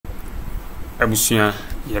abusua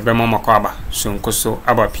yɛbɛma makwaba so nkoso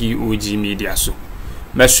aba POG Media so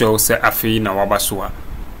mesho se afi na waba so a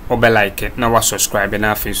obe like na wa subscribe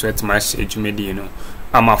na afi so etma share dwumadi no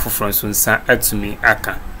ama foforo so nsa atumi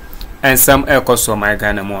aka ensam ekoso my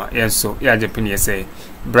Ghana mo yenso ya jepini yese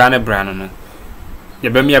brane no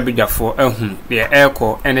yɛbɛmi abidwafo ahunu de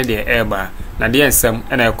ɛkɔ ene de ɛba na de ensam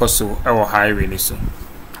ena ekoso ɛwɔ highway ni so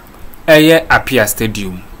ɛyɛ Appiah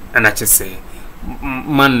Stadium ana kyese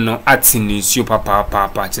man no atini nsuo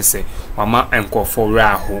papa kyese wama enkofo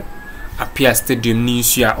raho Appiah Stadium ni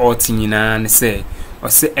nsuo a ɔti nyina ne se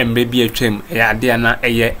ɔse emre bi atwam ɛyɛ ade na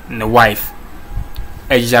ɛyɛ ne wife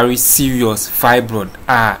ɛyare serious fibroid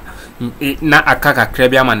na akaka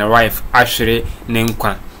krabi ama ne wife ahwere ne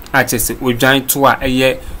nkwa a kyese odwan to a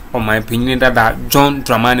ɛyɛ ɔman panyin dada John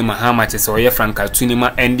Dramani Mahama kyese ɔyɛ franka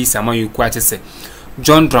tunima ND sama yoku a kyese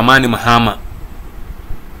John Dramani Mahama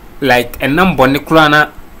like enam bone kura na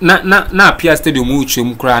Appiah Stadium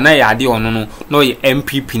uchum kura na yade ono no ye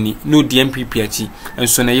MPP ni no di MPP achi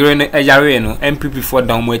enso na yere no eyare no MPP for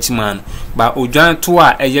down mo achi man ba odwan to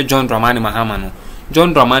a eye John Dramani Mahama no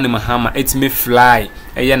John Dramani Mahama it me fly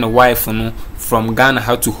eye no wife no from Ghana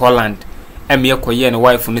how to Holland eme yekoye no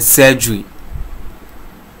wife no surgery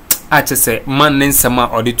ache se man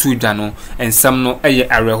nsama ode tu dwa no ensam no eye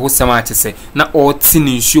areho sama ache se na o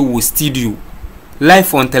tini nsuo wo studio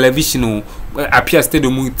live on television Appiah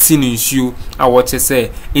Stadium tini nsuo a watch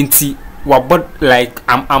se enti wabod like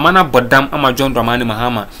amana bodam ama John Dramani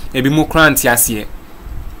Mahama ebi mu kranti ase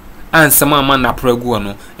ansama ama na pragu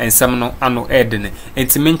no ensam no ano edene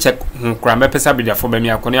enti men check hu kra mepesa bidafo ba mi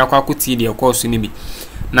akone akwakuti de ekoso ni bi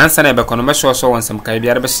nansa na ebeko no mesho so wonsam kai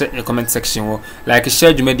biara be share comment section wo like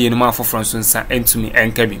share dwumadi no ma foforo so nsa entumi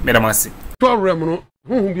enka bi medamase to rem no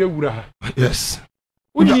hu bi awura ha yes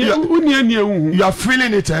you are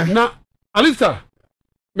feeling it eh na Alisa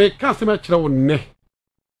me ka se me kire wo ne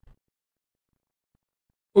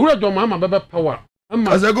owura do mama bebe power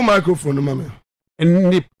ama azago microphone no mama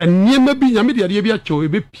enniema bi nyame de ade bi acho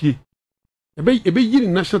ebe pie ebe yiri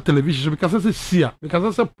national television because say sia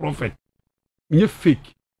because say prophet nye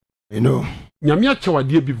fake you know nyame acho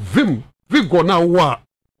ade bi vim go na wo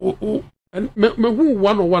me hu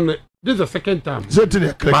one this is the second time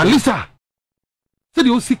Alisa said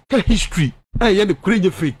you see history ye the crazy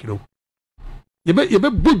fake no yebe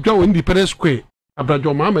budwa on independence square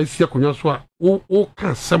abrajo mama isi akonya so a wo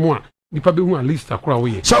kan semo a nipa be hu Alisa kora wo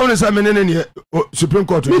ye so on say menene ne Supreme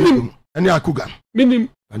Court ene akuga minim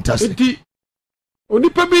fantastic enti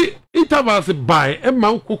onipa bi intervals by e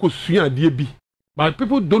man koko sua ade bi but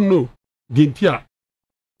people don't know the entia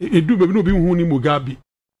edu be no bi hu ni Mugabe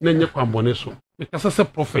na nye kwambone so because say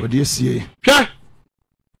prophet odi esie hwa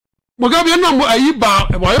Mugabe na mo ayi ba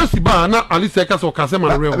wayo si ba na Alisa ka so ka se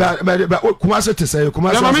man real kuma se te say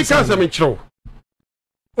kuma se me ka se me kiro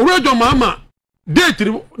orejo mama date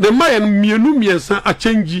the mayen mienu miensa a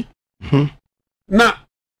change na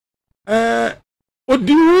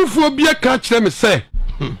odiwufo bia ka kire me se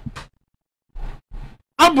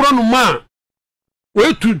abro no ma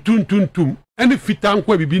we tuntum ene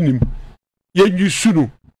fitanko bibi nim ye nyusu no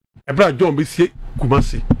ebra John be sie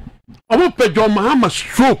kumase omo pe John Mahama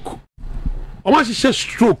stroke omo hye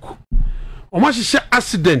stroke omo hye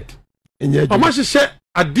accident omo hye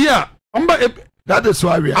adia omba that is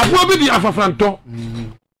why we are abo bi di afafranto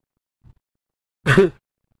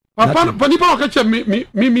papa panipa wakache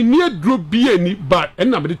mi nie dro bia ni ba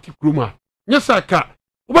enna me ti kroma nyesa ka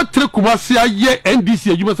oba tre kumase aye NDC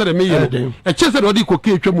adwuma se de me ye e che se de odi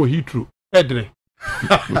koke atwa mo hitro edre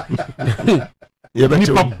ye be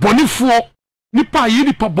nipa bonifo nipa yi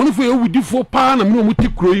nipa bonifo ye wudifo pa na me mo ti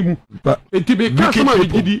kro yi mu enti be ka sama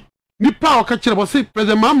gidi nipa wakache bo se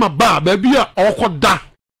president mama ba bia okoda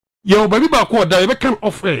ye obabi ba ko da ye be kan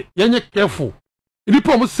offer ye careful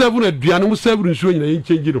nipa mo serve aduane mo serve nsuo nyina ye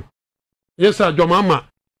change no yes John Mahama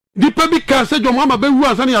nipa bi ka se John Mahama be wu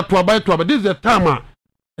ansa na ya to aba this is the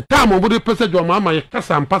time obo de pese John Mahama ye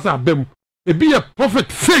kasa ampasa abem e bi ye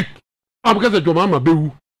prophet fake am ka se John Mahama be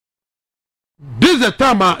wu this is the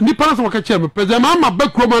time nipa na so ka che me pese Mahama be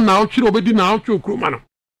kroma na o twire obedi na o twire kroma no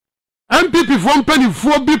MPP from penny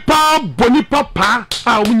fo bi pa boni papa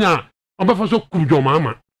a unya obefa so ku John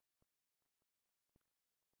Mahama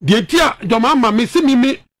the tia John Mahama me si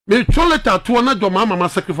me choleta to na John Mahama ma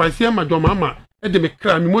sacrifice ma John Mahama e de me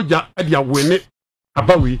kra me moja e de awene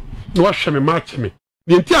abawi no hwe me match me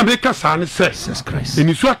the tia me ka sa ne se Jesus Christ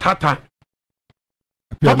eni so atata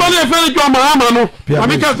papa le fe John Mahama no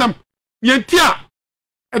me ka sam the tia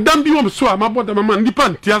e dam bi wo so a maboda mama nipa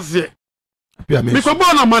ntiase me ko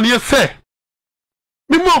bo na man ye se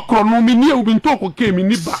me mo kro no me ni e obi ntoko ke me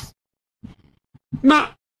ni ba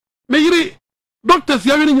na me yiri doctors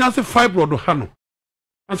ya weni nyase fibroid ha no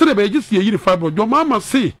anse de be gisi ye yiri fibroid jo mama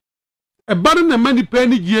say e bare na mani pa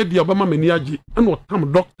ni gie dia ba mama ni age na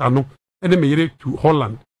otam doctor no ene me yire to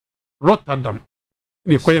Holland Rotterdam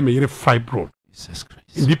ni koye me yire fibroid Jesus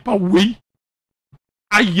Christ ndi pa we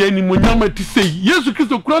aye ni monyama ti say Yesu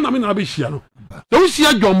Kristo kura na me na be hia no so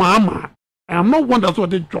hia jo mama I am not one that's what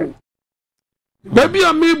they do baby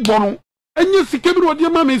a me bono enye sike bi no de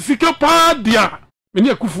mama sike pa dia me ni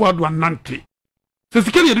Akuffo Addo anante se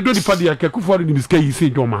sike ye do di pa dia Akuffo Addo ni bisika yi say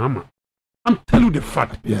jo mama I'm telling you the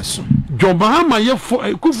fact. Yes. John Mahama ye for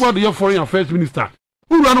Akuffo Addo ye foreign affairs minister.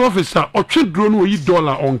 Who ran officer or trade drone wo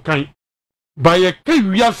 $1 on kind. By a kay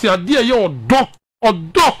wiase ade ye odo.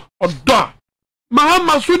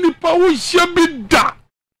 Mahama so nipa wo hia bi da.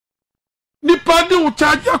 Nipa de wo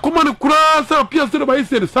charge akoma ne kura sa Appiah Stadium by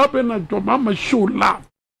say sabe na John Mahama show love.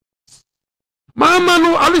 Mahama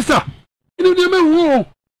no Alisa. Ini de me wo.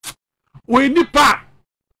 We nipa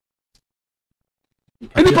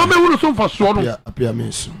any pame who so for so no Appiah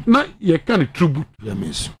means na ye can tribute ya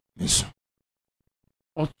means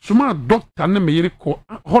o suma doctor na me yire ko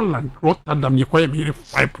Holland Rotterdam ye ko ye me yire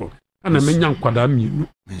fibro ana me nya nkwada mienu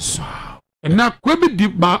means na ko bi di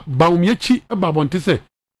Bawumia chi e ba bonte se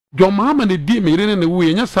John Mahama ne di me yire ne wo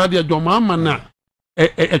ye nya saade John Mahama na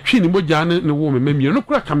twi ni moja ne wo me mienu no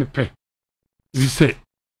kura ka me pe we say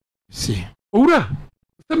see ora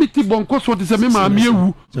Semiti bonko so de se me ma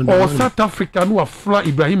miewu or South Africa no afla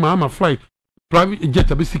Ibrahim Mahama fly private jet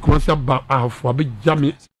abi sequence ba afo abi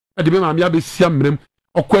jame e de me ma me abesia mrem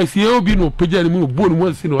okwasi e obi no pagya ni mu obo no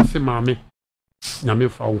mo si no se maame nyame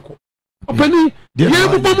fa wonko opani ye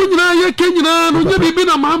bu bomu nyina ye kenyina no nya bibi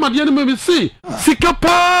na Mahama de ne me se sika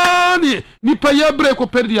pa ni pa ya bre ko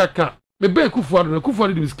perdi aka me be Akuffo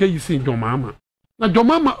Addo de sika yi se John Mahama na John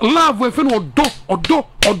Mahama love we fe no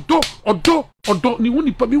odo ni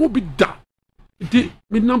woni pa bi wo bi da ti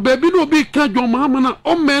mi na baby no bi ka John Mahama na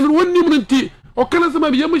o men woni mu nti o kana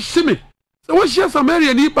sama bi yam hime so wo hia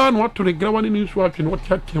Samaria ni ba no atore grawa ni nsu atwe no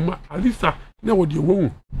tiatia Alisa na wo de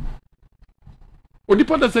wo odi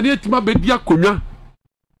pa da se ni etima be dia konwa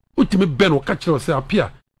utimi ben o ka kire se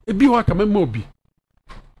Appiah ebi ho aka mema obi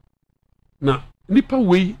na nipa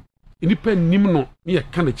wei nipa nim no ni e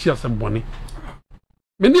ka na chi asembone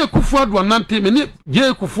meni Akuffo Addo anante meni je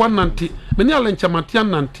Akuffo anante meni alenchamate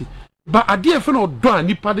anante ba ade efe no do a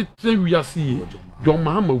nipa de tre wiase John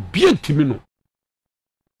Mahama obi antimi no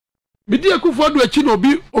medi Akuffo Addo achi no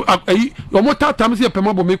obi ayi omo tata me se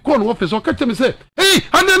pema bo me call no office o ka tell me say hey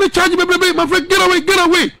ana ne charge bebe my friend get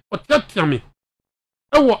away o tata me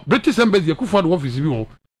ewo British embassy Akuffo Addo office bi wo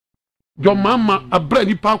John Mahama abra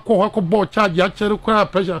nipa ko bo charge a chere kwa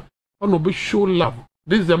pressure on obi show love.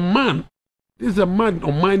 This is a man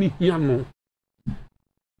on money here no.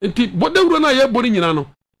 Enti bode wuro na ye bori nyina no.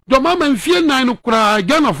 John Mahama mfie nan no kura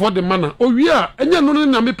Ghana for the man. O wi a enya no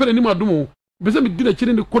na me pere ni madomo. Be se me di na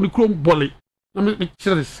kire ne kodi krom bole. Na me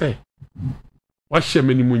kire se. Wa hye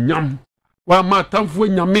me ni munyam. Wa ma tamfo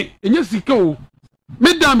nyame. Enya sika o.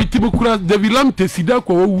 Me da me tibu kura Devilam te sida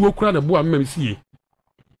ko wo kura na bo am sie.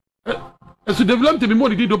 Eso Devilam te me mo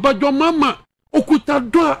di do ba John Mahama okuta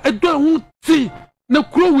do edo hu ti na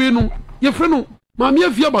kuro we no ye fre no ma me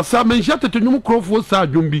afia basa menhia tetenwum krofo sa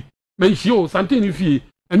adwombi menhia o sante ni fie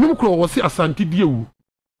enwum kro wo se asante die wu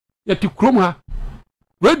ye ti krom ha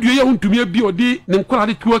radio ye huntumi abi odi ne nkwara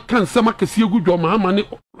de tuwa kansa makasi egu John Mahama ne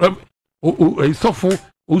o sofo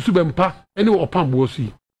o subempa ene opambo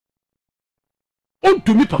osi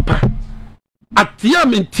ontumi papa atia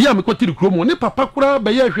me kwatiri krom ne papa kura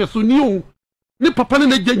be ye hweso ni o ne papa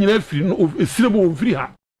ne gya nyina afiri no esirebo ofiri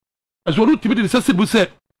ha aso no tibi de sese bu se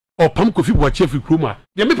opam kofi bo achi afiri kroma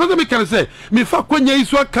de me pese me kan se me fa kwanya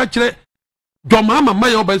isu aka kire John Mahama ma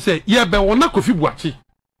ye oba se ye be wona kofi bo achi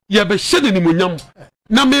ye be hye ne munyam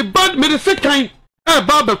na me bad me de sekan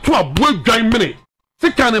ba be to abo adwan mene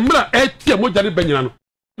sekan ne mra tie moja ne banyina no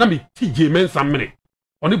na me tije mensa mene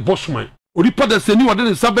oni bossman ori pada seni wode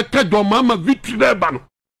ne sabe ka John Mahama victory le ba no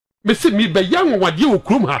me se me be yan wade wo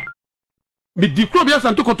krom ha me di kro bia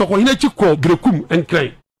santo kotoko hina chi ko grekum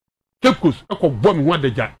enkran kekos eko bo me ho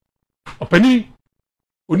adagya opani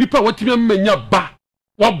onipa watimi amanya ba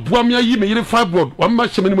wa boa me ayi me yire fibroid wa ma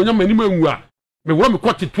hye me ni monyam ani manwu a me wo me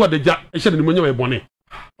koteto adagya hye ni monyam e bone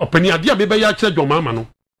opani ade a me be ya kire John Mahama no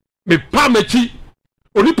me pa machi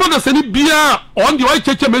onipa na seni bia on de wa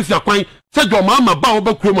cheche mesi akwan se John Mahama ba wo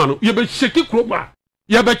ba kroma no ye be sheki kroma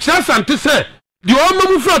ye be kira sante se de o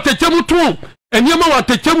mamu fra teche mutu eniema wa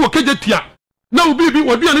teche mu okejetia na obi bi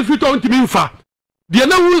wodi ani fito ontimi mfa de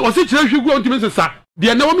na wu o se kira hwegu ontimi sesa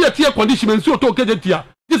de na wo me atie condition nsu to okejetia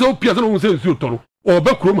je se o pia se no se nsu to no o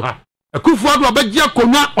ba krom ha Akuffo Addo abagia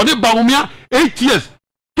konwa o de Bawumia 8 years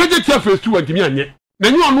kejetia phase 2 antimi anye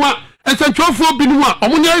na nyi ono a esentrofo binu a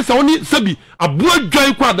omunya se oni sabi aboa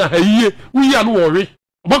dwan kwada hayiye wiya no worwe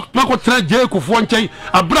obakko tra je Akuffo nchen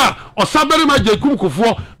abra osabere ma je kum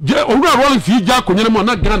Akuffo je owura Rollins yi ja akonyene mo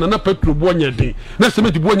na Ghana na petrol bo nya din na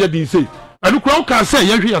cement bo nya din sei anukura o ka say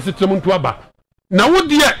yehwe yasetrem ntu aba na wo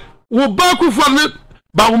de wo ba Akuffo ne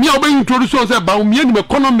Bawumia obe introduce say Bawumia ni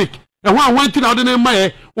economic e ho anwanti na ode na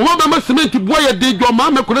maye wo ba ma cement bo ye de jo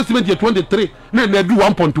ma me kona cement ye 23 na do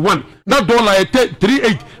 1.1 na dollar ye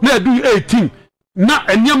 38 na do 18 na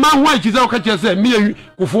enyema ho a chiza okache say me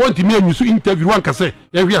Akuffo wanti me anyu so interview wan ka say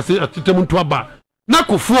yehwe ase atetem ntu aba na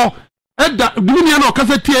Akuffo eda dunia na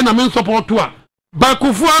okase tie na me support a ba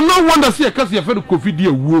Akuffo no wonder say kase ye fe covid ye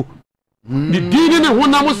wuo ni dini ne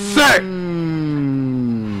honam say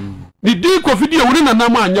ni di covid ye woni na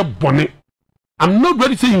nam anya bone. I'm not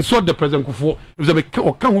ready to insult the president Akuffo if they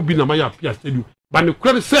can who be na my Appiah Stadium but the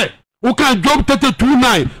credit say who can job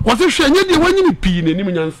 32.9 was a shanye de wanyi ni pii na nim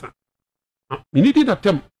nyansa me need that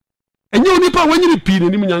term enye onipa wanyi ni pii na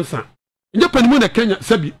nim nyansa enye panimu na Kenya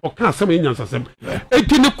sabi o kan asem nyansa sem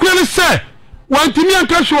enti ne credit say wantimi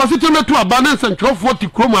anka hwe was teme to abanance ntrofo ti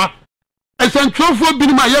kroma esentrofo bi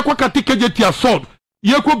ni ma ye kwa tikejeti assault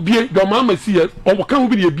ye ko bie do mama si ye o kan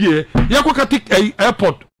bi ye bie ye kwa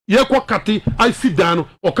airport ye kwa kati I sit down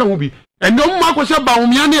o kan bi eno mo akosha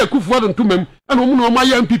Bawumia na Akuffo ntumam eno mo no ma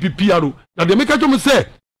ya MPP aro na de meka tom say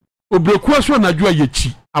obrekuo so na dwo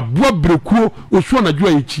ayechi aboa brekuo oso na dwo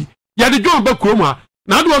ayechi ya de dwo ba kroma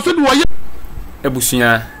na de wo se de wo ye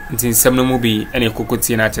ebusunya ntinsem no mu bi ene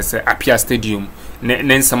kokoti na chese Appiah Stadium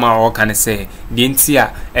ne nsama o kan se de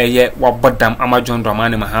ntia eye wabodam amajon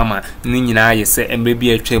Dramani Mahama ni nyina ye se emre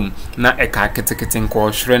bi atwam na eka ketekete nko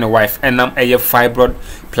hwere ne wife enam eye fibroid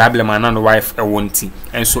problem ana no wife ewonti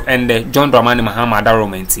enso ende John Dramani Mahama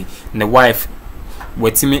adaromenti ne wife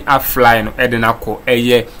wetimi afly no edenako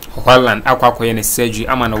eye Holland akwakoye ne surgery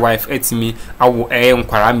ama no wife etimi awo eye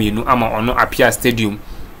nkwara mienu ama ono Appiah Stadium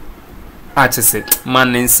achese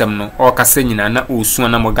man nsem no o kase nyina na osu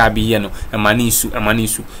na Mugabe ye no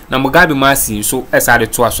emanisu na Mugabe masi so esade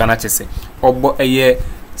to aso na chese ogbo eye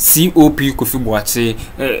COP Kofi Boache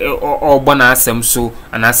ogbo na asem so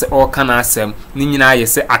anase o kana asem ni nyina ye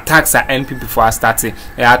se attacks a NPP for start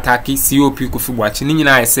attack COP Kofi Boache ni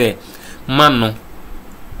nyina ye se man no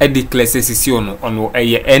e declare sesisi ono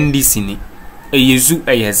eye NDC ni eyezu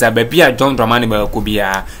eyeza bia John Dramani ba ko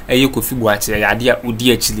bia eye Kofi Boache ya de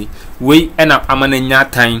odi akili we ena amana nya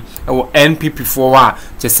tan wo NPP for wa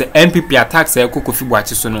chese NPP attacks e Kofi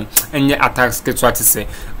Boache so no enye attacks ke to atese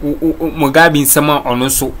Mugabe nsema ono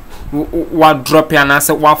so wa drop ya na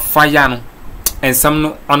se wa fire no ensam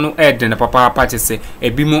no ono ede na papa chese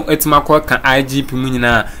ebi mu etima ko kan IGP mu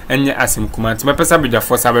nyina enye asem kuma nti mepesa bidja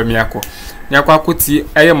for sabe mi akọ nyakwa akoti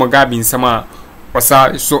eye Mugabe nsema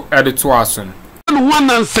osa so ede to aso one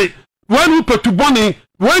and say when you put to bonnie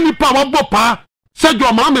when you power bopa said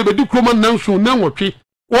your mama be do kroma nanso na nwotwe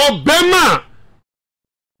o bema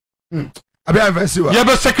abi avesiwa you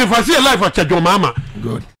be sacrifice your life for your mama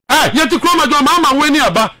good you to kroma your mama when you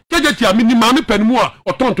aba kejeti amini mama panimu a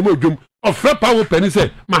otonto mo dwom ofre power pani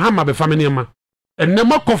say Mahama be family ma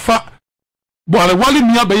enema kofa boale wali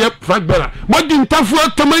nia be ye fragbera mo di ntafo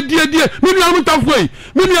atamadi die me nuanu ntafo yi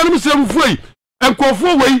me nuanu semfo yi enkofo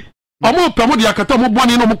wei omo pamo de akata mo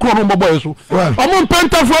bone no mo kro no mo boy so omo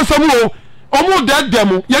pentafo asam o omo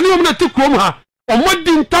dadem ye ne omo na tikrom ha omo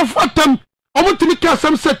di ntafo atam omo timi ka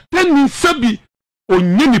asam se tani sabi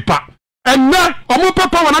onye nipa enne omo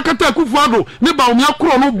papa wana kata Akuffo ado ne Bawumia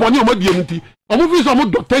kro no bone omo die nti omo fi so omo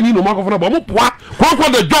doctor ni no makofo na omo poa kwa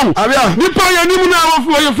de John nipa ye ni mu na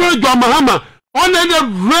awofo ye fe John Mahama on the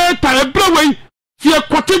rate ebrewe tie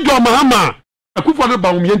kote John Mahama Akuffo ado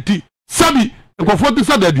Bawumia nti sabi Akuffo ti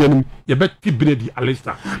sada aduanum ye beti bredi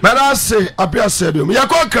alista mara se Appiah Stadium ya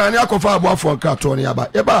ko kan ya kofa aboafo ka to ne yaba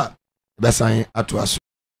ye ba be san ato aso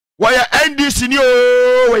wo ya NDC ni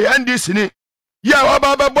o wo ya NDC ni ya wa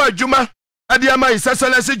ba bo adwuma ade ama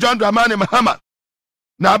Excellency John Dramani Mahama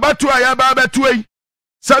na abatu ya ba abatu yi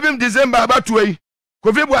 7 December abatu yi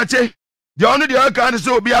Kofi Boache de onu de kan se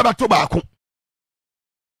obi abato baako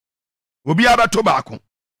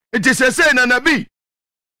it is say na nabi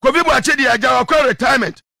Kofi Boache di aja wakọ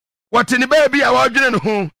retirement watini baby a wadwene no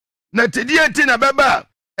ho na tedi enti na beba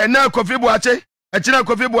ena Kofi Boache echina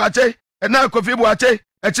Kofi Boache ena Kofi Boache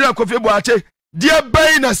echina Kofi Boache dia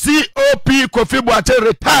bay na COP Kofi Boache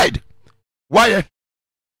retired why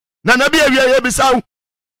na nabi awia ye bisaw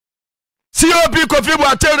COP Kofi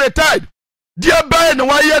Boache retired dia bay na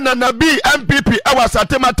why na nabi MPP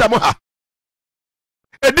awasate matamu ha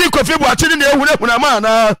edi Kofi Boache ni ehunahuna ma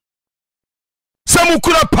na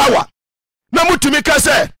samukura power na mutumi ka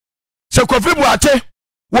se Kofi Boakye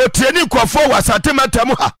wo training kwafo wasate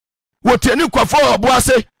matamu ha wo training kwafo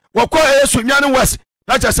oboase wo kwa Yesu nwane west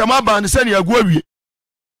na chasema ban se ne agu awie.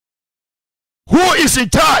 Who is in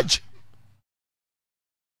charge?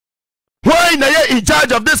 Why na ye in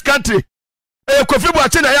charge of this country? Kofi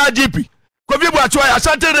Boakye na ya IGP. Kofi Boakye ya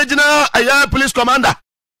Ashanti Regional Aya Police Commander.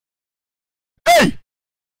 Hey!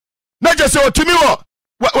 Na just otumi wo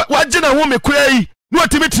wagina ho me kura yi no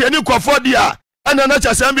otumi training kwafo dia ana na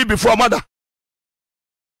chasema bi before mother.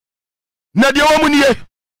 Na de wo munie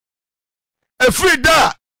efri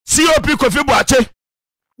da COP Kofi Boakye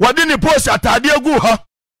wadi ni post atade agu ho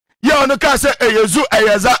ye ono ka se eyezu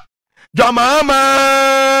eyeza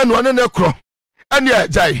Mahama no ne kro ane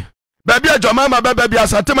ajai baby Mahama baby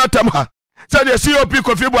asatema tam ha se de COP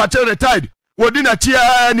Kofi Boakye retired wodi na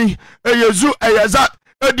chia ni eyezu eyeza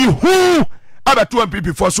edi hu abeto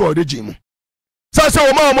MPP for so regime sasa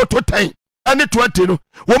wo ma mo to 10 ane 20 no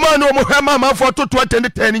wo ma no mo hema ma for to 20 ne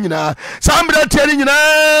 10 nyina sambre 10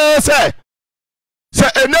 nyina se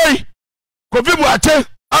enei Kofi Boakye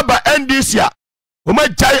aba NDC a wo ma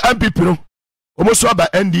jai MPP no wo mo so aba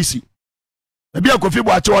NDC baby Kofi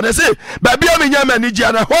Boakye wona se baby a menya mani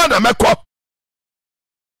gia na ho na mekọ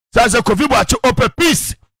sasa Kofi Boakye open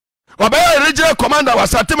peace obey regional commander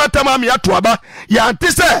wasatema tamam ya toaba ya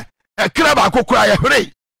antise ekra ba kokora ya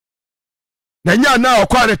hwere na nya na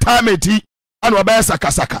okwa retirement anu obey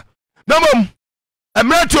sakasaka na mom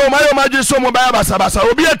emreti o mayo maji so mo baya basabasa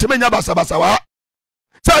obi etemenya basabasa wa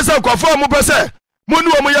sasa kwafo mo pese mo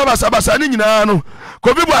nu o mo ya basabasa ni nyina no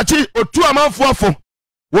Kofi Boakye otu amanfo afo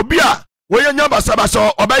obi a wo ye nya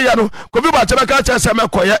basabasa obey no Kofi Boakye beka cha se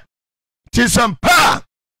mekoye tisampa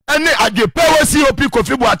ane adwepa wasi opi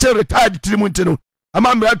Kofi Boakye retired trimunti no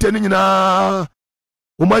ama mrate ni nyina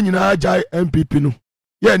o ma nyina jai MPP no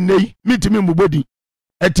ye nei mitimi mbobodi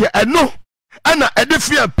eti eno ana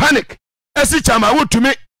edefia panic esi chama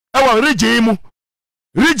wotumi ewa regi mu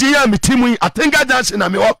regi ya mitimu atenga dance na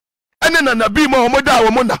me ho ene na nabi mo omoda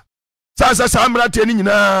wo mo na sasa samrate ni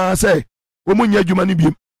nyina se wo munya adwuma ni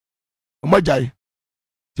biem o ma jai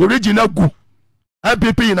ti regi na gu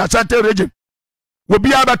MPP na Ashanti region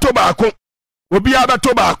obi abato baako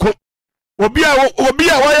obi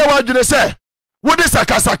a waye wadwene se wode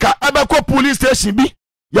sakasaka abako police station bi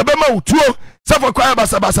yabema utuo safo kwa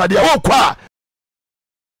basabasa de wo kwa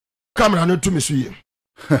camera no tumi so ye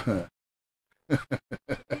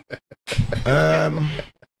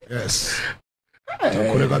yes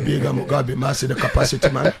kolega biga mugabe mass the capacity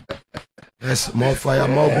man. Yes, more fire,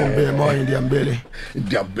 more bombe, more Indian belly.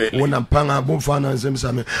 Wona mpanga bomfa na nzem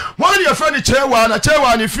same. Mo ni afani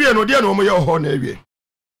chewa ni fie no de no mo ye ho na ewie.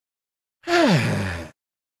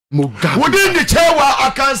 Mugabe. Within the chewa I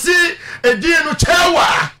can see edie no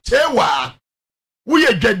chewa. We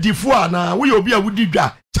ye gadifo ana, we obi a wudi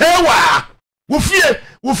dwa. Chewa. Wo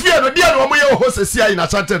fie no de no mo ye ho sesi ayi na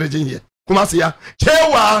Ashanti region here. Kuma se ya.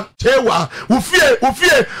 Chewa. Wo fie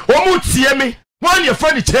o mu tie me. When your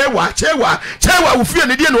friend chewa will feel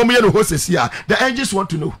the dear no me no hosesia. The angels want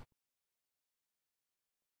to know.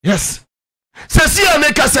 Yes. Sesia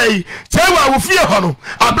make us say chewa will fear hono.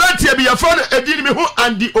 Abranti be your friend edin me ho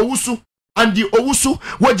andi owusu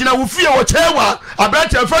wajina will fear o chewa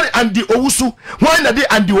abranti your friend andi owusu. Why na dey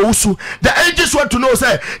andi owusu? The angels want to know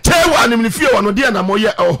say chewa ni fear ono dear na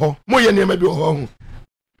moye oho. Moye ne bi oho.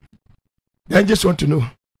 The angels want to know.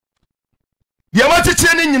 Ya wati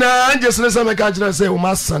tieni nyina angels ne se meka kire say o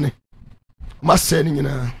masane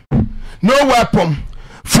nyina no weapon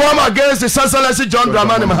form against the Sansalasi John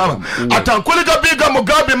Dramani Mahama atankolika biga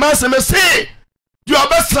Mugabe masse me say you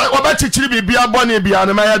abesa obachichiri bibia bone bia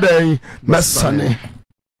ne maya dan masane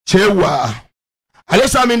chewa.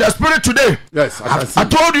 Unless I'm in the spirit today. Yes, I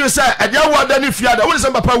told you, sir, I don't want any fear. What is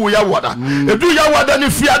papa we are water? If you want any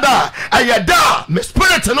fear, I da me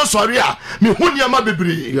spirit no sorry. Me hunya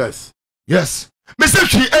mabibri. Yes. Mr.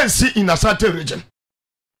 She NC in Ashanti region.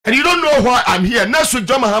 And you don't know why I'm here. Next week,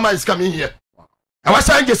 John Mahama is coming here. I was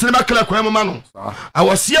saying, I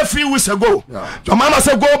was here a few weeks ago. John Mahama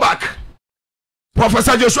said, go back.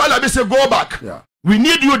 Professor Joshua Labi said, go back. We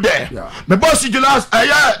need you there. My boss, Julas,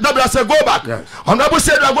 W said, go back. Honorable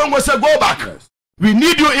said, Ragongo said, go back. We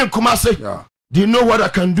need you in Kumasi. Do you know what I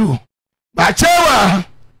can do? But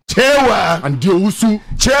chewa and Diosu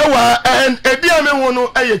chewa and Edia me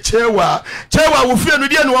wono chewa wo fie no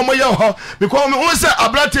dia no mo ye ho because me won say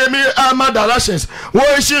abrate me ama directions wo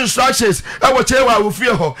issue instructions e wo chewa wo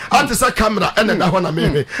fie ho ante say camera and na ho na me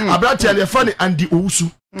abrate le funny and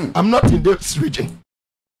Diosu. I'm not in this region.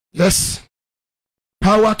 Yes,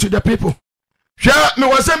 power to the people. Sha me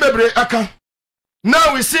was bebre aka.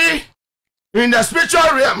 Now we see in the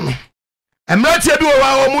spiritual realm Emrate bi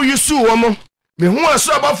wa omo yusu omo. Me hu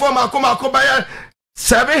aso abafo makoma ba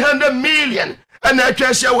 700 million ana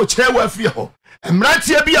atwahia wo kyewa fie ho.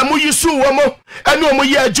 Emrate bi amu yusu omo ene omo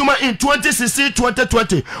ye adwuma in 2016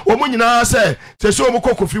 2020. Omo nyina se so omo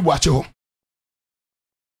kokofi buache ho.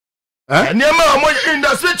 In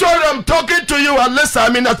the spiritual I'm talking to you unless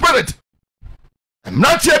I'm in the spirit.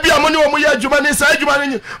 Emrate bi amu ne omo ye adwuma ni sa adwuma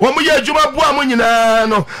ni omo ye adwuma bu amu nyina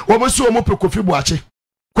no omo so omo kokofi buache.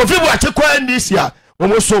 Kofi buache kwa ndisia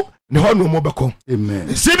omo so ne ho no mo beko.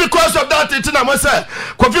 Amen. See, because of that it na mo say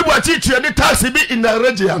Kofi buache tue ni tax bi in the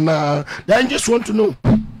region na. I just want to know.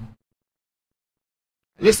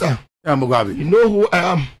 Listen, Mugabe. You know who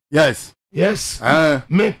I am? Yes. Yes.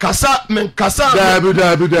 Men kasa. Dabi.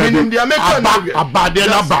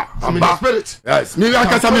 I'm in the spirit. Yes. Me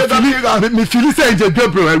kasa me feel say je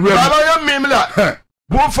dwebro awura. Baba ya me la.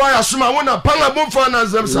 Bonfa ya suma wona panga bonfa na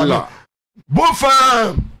zemsala.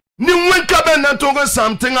 Bonfa ni wenka be na tongo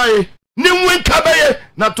something aye. Ni wenka be ye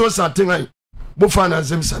na to something aye. Bonfa na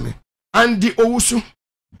zemsame. Andi owusu.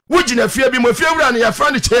 Wujina fie bi mo fie wura na ya fra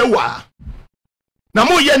ni chewa. Na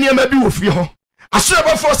mo ye niam bi wo fie ho.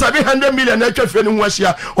 Asaba for 700 million na twafie ni ho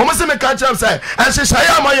ahia. O mo se me ka kyam say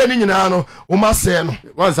anhyehyaya amaye ni nyina no o ma se no.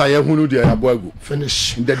 Once I hear hunu dia aboagu.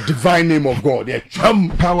 Finish. In the divine name of God.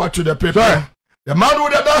 Power to the people. The man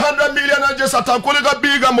with the 100 million and just attack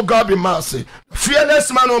big Mugabe Mercy.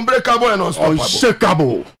 Fearless man, unbreakable and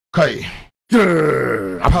unshakable. Okay.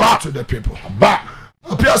 Power to the people.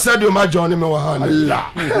 Appiah Stadium my Johnny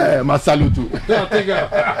Allah. My salute. Now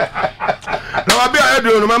Appiah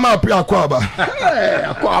Addo no mama Appiah Akwaba.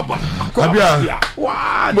 Appiah.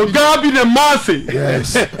 Mugabe the Mercy.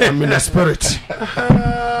 Yes, I'm in the spirit.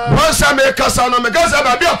 Once I make us on me cause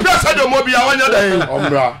Appiah Stadium mo bia wanya dey.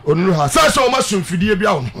 Ombra. Onu ha. Say so ma sunfidie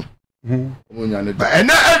bia wo. And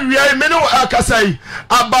now every minute akasai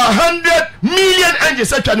about 100 million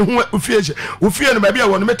angels atwa ne ho ofie no ba bia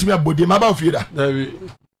won metimi abodi ma ba ofie da.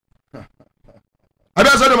 David.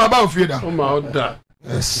 Appiah Stadium ma ba ofie da. O ma oda.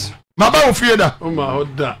 Yes. Ma ba ofie da. O ma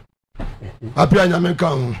oda. Appiah nyame ka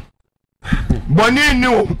ho. Boni ni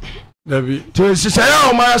o. David. To sisaya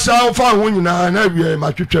o ma sa o fa ho nyina na wie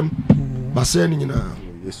ma twetwam. Ba se ni nyina.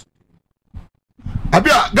 Yes.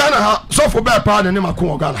 Appiah Ghana ha so for be pa ne ma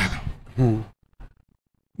ko Ghana ha.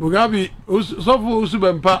 Mugabe sofu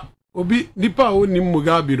usubempa obi nipa oni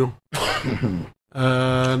Mugabe no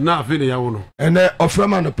na afede ya wono ene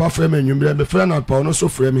ofrema no pa frema nwumre me frema no pa no so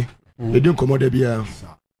fremi edi nkomoda bia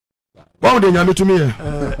wa de nyame tumi ye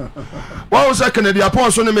wa wo say Kennedy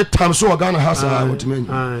upon so ne me tam so Ghana ha sa wotumi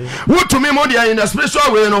wo tumi mo de in the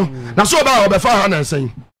spiritual way no na so ba obefa ha na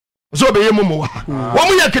nsan so be ye mo wa wo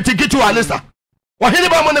mu ye kitikiti wa lista wahini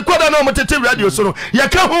ba mo ne koda na mo tete radio so no ye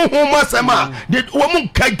ka honhom asema de wo mu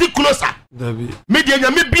kadi closer David media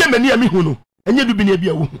nyame bia mani ami hu no enye du bi na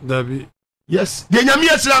bia wo David yes de nyame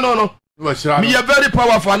asira no me are very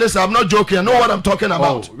powerful. Listen, I'm not joking. I know what I'm talking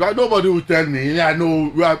about. Nobody will tell me. I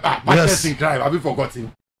know yes. Tribe. Have you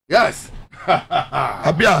forgotten? Yes.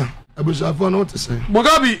 Appiah, I wish I know what to say.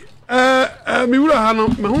 Mugabe, me wura ha no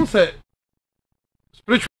me hu say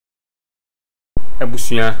spiritual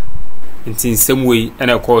abusuya in some way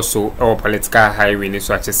and of course so our political highway ni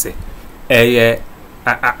so achese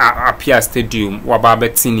Appiah Stadium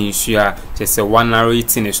wababetini issue chese one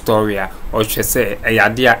narrating story or chese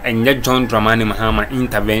yade a enye John Dramani Mahama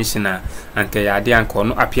intervention anka yade anka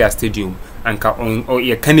no Appiah Stadium anka o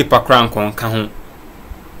ye kanipa kra nka ho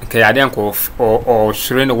anka yade anka o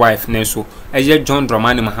Suṟgeṛy wife nenso eye John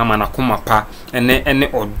Dramani Mahama na koma pa ene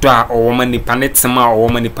odo a o woma nipa ne tema o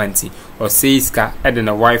woma nipa nti o seiska ede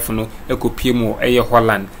na wife no ekopie mu eye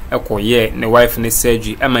Holland ekoye ne wife ne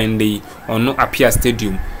surgery emande ono Appiah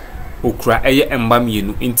Stadium okura eye embam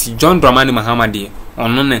yenu nti John Dramani Mahama de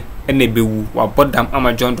ono ne ene bewu wa bodam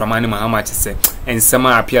ama John Dramani Mahama chese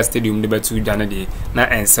ensema Appiah Stadium de betu dwane de na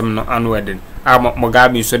ensem no anweden ama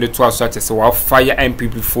Mugabe so de to aso chese wa fire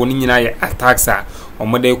MPP fo ni nyina ye attacks a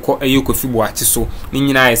omode ko eye Kofi Boakye so ni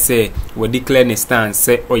nyina ye se we declare ne stand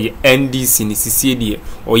se oye NDC ni sisie de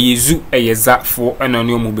oye zu eye za fo eno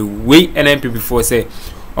ne omo bewu we NPP fo se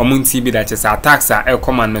omunti bi da chese attacks a e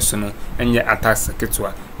command no so no enye attacks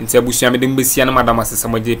ketwa nti abusia me de mbesia na madam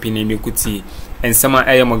asesamo JP na emekuti ensema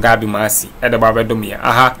eye Mugabe maasi e de babedom ya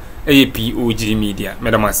aha eye POG Media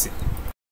madam asi